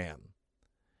Abraham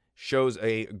shows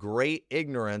a great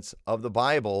ignorance of the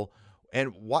Bible.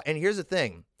 And here's the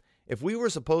thing. If we were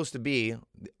supposed to be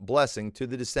blessing to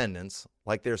the descendants,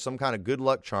 like there's some kind of good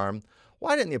luck charm,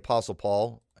 why didn't the Apostle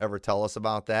Paul ever tell us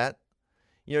about that?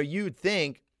 You'd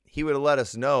think he would have let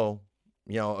us know,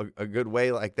 a good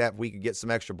way like that, we could get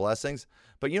some extra blessings.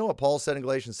 But you know what Paul said in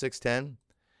Galatians 6:10?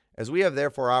 As we have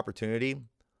therefore opportunity,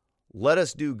 let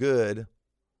us do good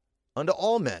unto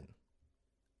all men,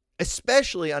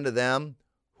 especially unto them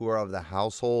who are of the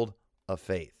household of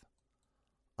faith.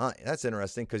 That's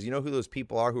interesting, because you know who those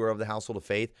people are who are of the household of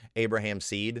faith? Abraham's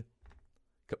seed.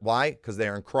 Why? Because they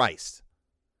are in Christ.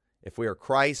 If we are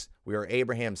Christ, we are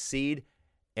Abraham's seed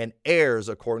and heirs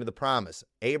according to the promise.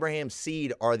 Abraham's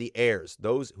seed are the heirs,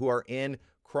 those who are in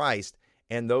Christ.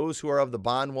 And those who are of the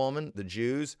bondwoman, the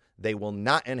Jews, they will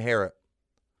not inherit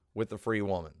with the free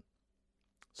woman.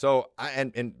 So,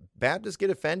 and Baptists get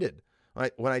offended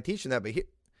when I teach them that. But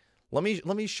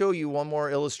let me show you one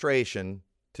more illustration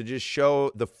to just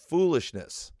show the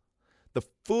foolishness,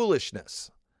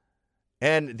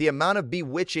 and the amount of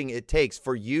bewitching it takes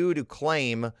for you to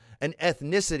claim an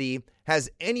ethnicity has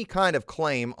any kind of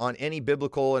claim on any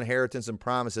biblical inheritance and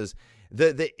promises.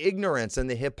 The ignorance and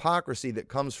the hypocrisy that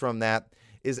comes from that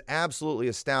is absolutely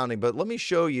astounding. But let me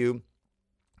show you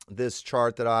this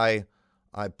chart that I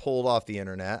pulled off the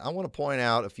internet. I want to point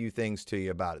out a few things to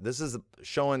you about it. This is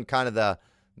showing kind of the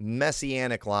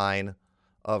messianic line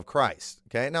of Christ.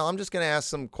 Okay, now I'm just going to ask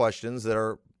some questions that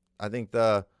are, I think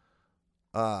the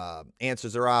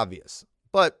answers are obvious.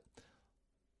 But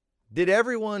did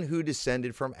everyone who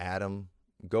descended from Adam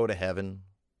go to heaven?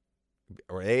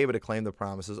 Were they able to claim the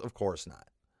promises? Of course not.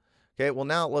 Okay, well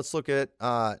now let's look at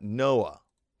Noah.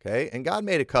 Okay, and God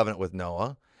made a covenant with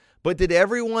Noah. But did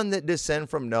everyone that descend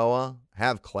from Noah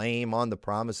have claim on the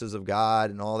promises of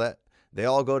God and all that? They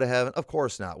all go to heaven? Of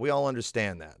course not. We all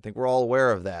understand that. I think we're all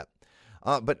aware of that.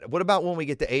 But what about when we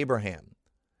get to Abraham?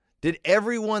 Did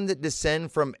everyone that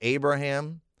descend from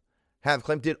Abraham have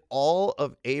claim? Did all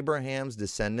of Abraham's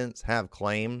descendants have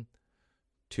claim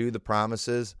to the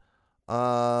promises?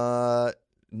 No,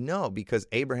 because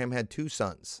Abraham had two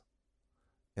sons.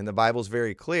 And the Bible's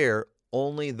very clear,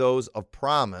 only those of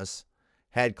promise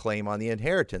had claim on the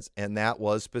inheritance, and that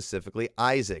was specifically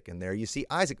Isaac. And there you see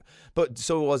Isaac. But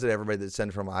so was it everybody that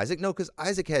descended from Isaac? No, because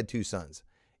Isaac had two sons.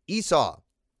 Esau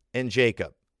and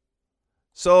Jacob.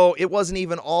 So it wasn't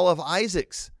even all of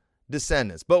Isaac's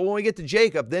descendants. But when we get to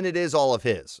Jacob, then it is all of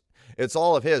his. It's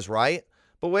all of his, right?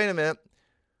 But wait a minute.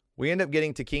 We end up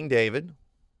getting to King David.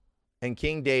 And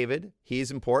King David,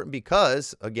 he's important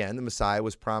because, again, the Messiah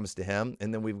was promised to him.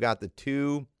 And then we've got the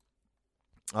two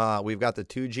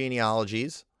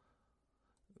genealogies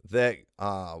that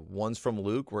one's from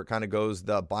Luke, where it kind of goes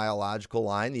the biological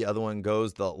line. The other one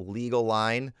goes the legal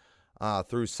line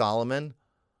through Solomon.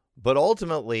 But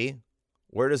ultimately,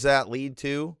 where does that lead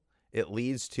to? It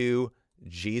leads to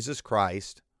Jesus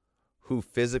Christ, who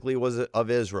physically was of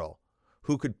Israel,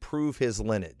 who could prove his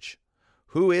lineage.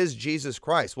 Who is Jesus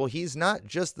Christ? Well, he's not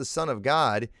just the Son of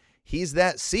God. He's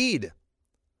that seed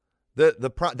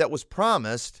that was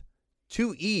promised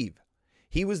to Eve.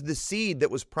 He was the seed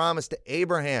that was promised to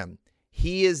Abraham.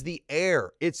 He is the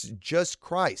heir. It's just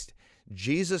Christ.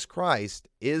 Jesus Christ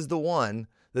is the one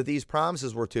that these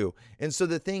promises were to. And so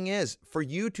the thing is, for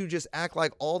you to just act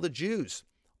like all the Jews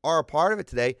are a part of it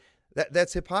today,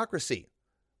 that's hypocrisy.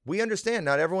 We understand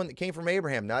not everyone that came from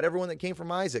Abraham, not everyone that came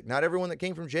from Isaac, not everyone that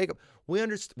came from Jacob. We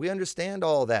understand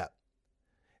all that.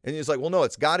 And he's like, well, no,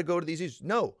 it's got to go to these Jews.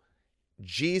 No,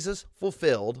 Jesus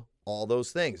fulfilled all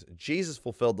those things. Jesus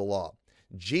fulfilled the law.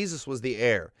 Jesus was the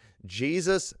heir.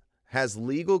 Jesus has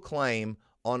legal claim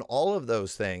on all of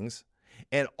those things.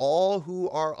 And all who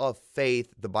are of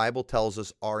faith, the Bible tells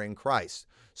us, are in Christ.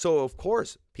 So, of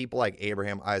course, people like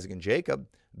Abraham, Isaac, and Jacob,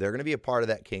 they're going to be a part of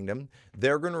that kingdom.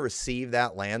 They're going to receive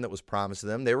that land that was promised to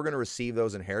them. They were going to receive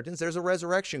those inheritance. There's a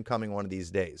resurrection coming one of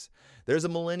these days. There's a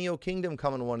millennial kingdom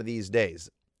coming one of these days.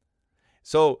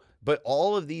 So, but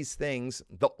all of these things,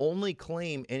 the only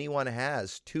claim anyone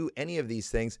has to any of these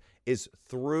things is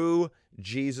through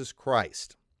Jesus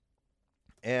Christ.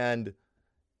 And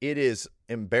it is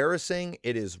embarrassing.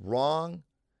 It is wrong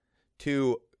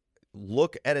to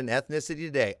look at an ethnicity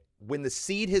today when the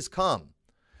seed has come,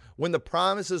 when the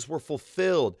promises were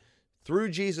fulfilled through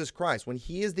Jesus Christ, when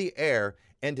he is the heir,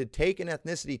 and to take an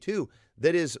ethnicity too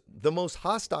that is the most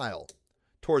hostile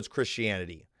towards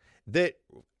Christianity, that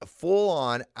full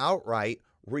on outright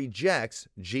rejects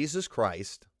Jesus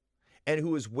Christ and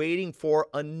who is waiting for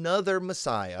another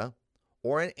Messiah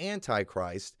or an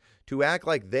Antichrist to act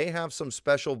like they have some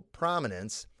special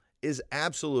prominence, is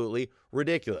absolutely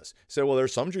ridiculous. So, well,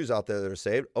 there's some Jews out there that are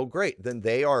saved. Oh, great. Then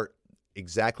they are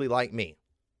exactly like me.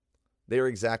 They are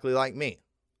exactly like me.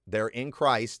 They're in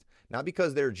Christ, not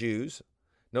because they're Jews.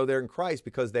 No, they're in Christ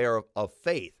because they are of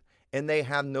faith. And they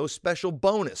have no special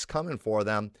bonus coming for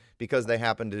them because they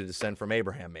happen to descend from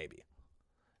Abraham, maybe.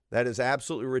 That is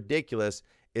absolutely ridiculous.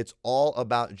 It's all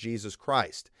about Jesus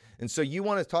Christ. And so you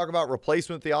want to talk about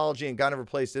replacement theology and God never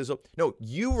replaced Israel? No,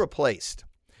 you replaced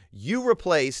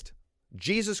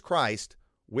Jesus Christ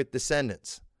with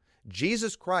descendants.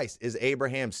 Jesus Christ is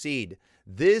Abraham's seed.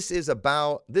 This is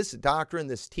about this doctrine,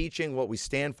 this teaching, what we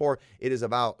stand for. It is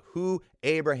about who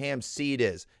Abraham's seed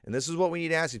is. And this is what we need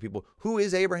to ask these people. Who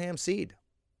is Abraham's seed?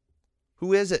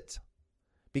 Who is it?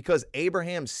 Because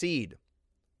Abraham's seed,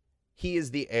 he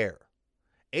is the heir.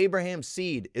 Abraham's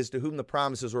seed is to whom the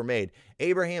promises were made.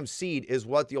 Abraham's seed is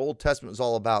what the Old Testament is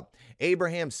all about.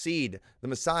 Abraham's seed, the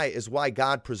Messiah, is why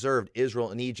God preserved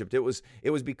Israel in Egypt. It was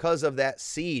because of that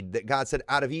seed that God said,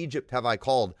 out of Egypt have I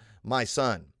called my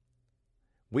son.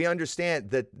 We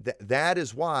understand that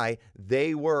is why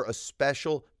they were a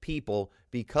special people,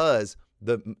 because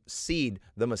the seed,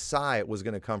 the Messiah, was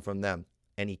going to come from them,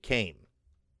 and he came.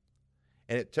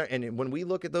 And when we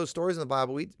look at those stories in the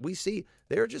Bible, we see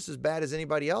they're just as bad as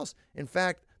anybody else. In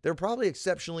fact, they're probably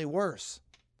exceptionally worse.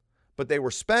 But they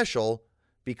were special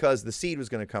because the seed was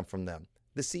going to come from them.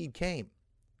 The seed came.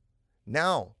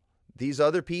 Now, these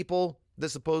other people that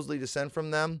supposedly descend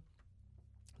from them,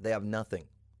 they have nothing.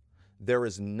 There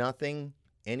is nothing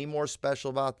any more special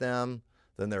about them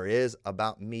than there is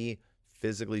about me,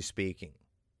 physically speaking.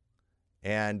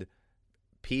 And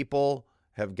people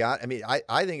have got,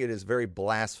 I think it is very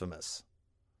blasphemous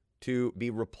to be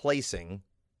replacing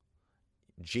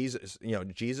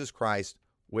Jesus Christ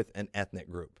with an ethnic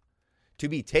group. To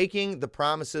be taking the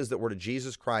promises that were to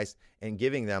Jesus Christ and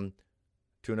giving them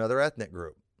to another ethnic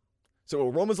group. So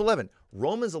Romans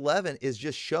 11 is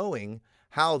just showing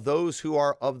how those who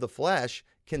are of the flesh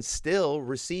can still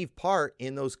receive part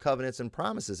in those covenants and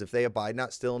promises if they abide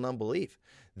not still in unbelief.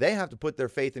 They have to put their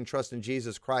faith and trust in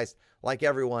Jesus Christ like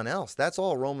everyone else. That's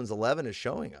all Romans 11 is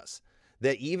showing us.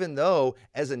 That even though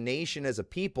as a nation, as a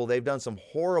people, they've done some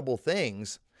horrible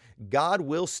things, God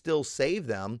will still save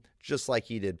them just like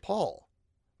he did Paul.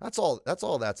 That's all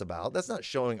that's about. That's not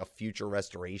showing a future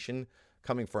restoration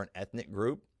coming for an ethnic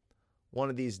group one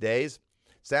of these days.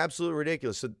 It's absolutely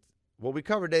ridiculous. So what we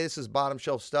covered today, this is bottom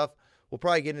shelf stuff. We'll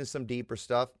probably get into some deeper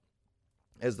stuff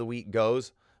as the week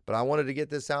goes, but I wanted to get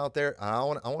this out there. I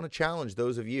want to challenge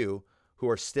those of you who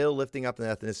are still lifting up an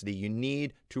ethnicity. You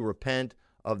need to repent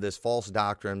of this false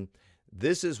doctrine.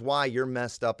 This is why you're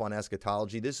messed up on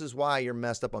eschatology. This is why you're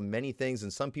messed up on many things,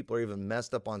 and some people are even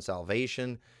messed up on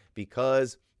salvation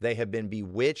because they have been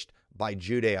bewitched by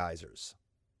Judaizers.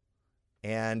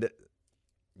 And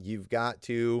you've got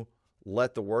to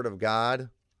let the Word of God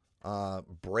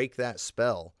break that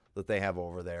spell that they have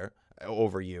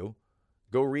over you.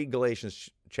 Go read Galatians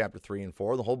chapter 3 and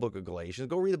 4, the whole book of Galatians.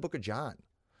 Go read the book of John.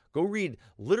 Go read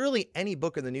literally any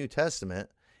book in the New Testament.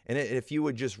 And if you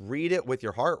would just read it with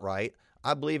your heart right,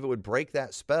 I believe it would break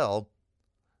that spell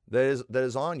that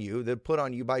is on you, that put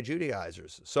on you by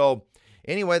Judaizers. So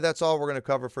anyway, that's all we're going to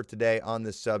cover for today on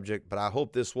this subject. But I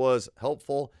hope this was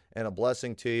helpful and a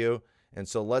blessing to you. And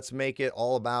so let's make it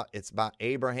all about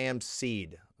Abraham's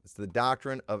seed. It's the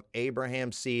doctrine of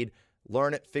Abraham's seed.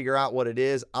 Learn it, figure out what it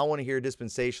is. I want to hear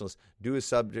dispensationalists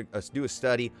do a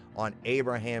study on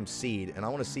Abraham's seed, and I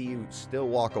want to see you still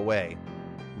walk away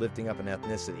lifting up an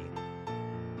ethnicity.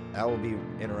 That will be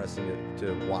interesting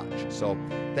to watch. So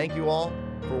thank you all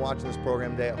for watching this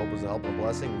program today. I hope it was a helpful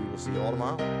blessing. We will see you all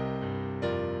tomorrow.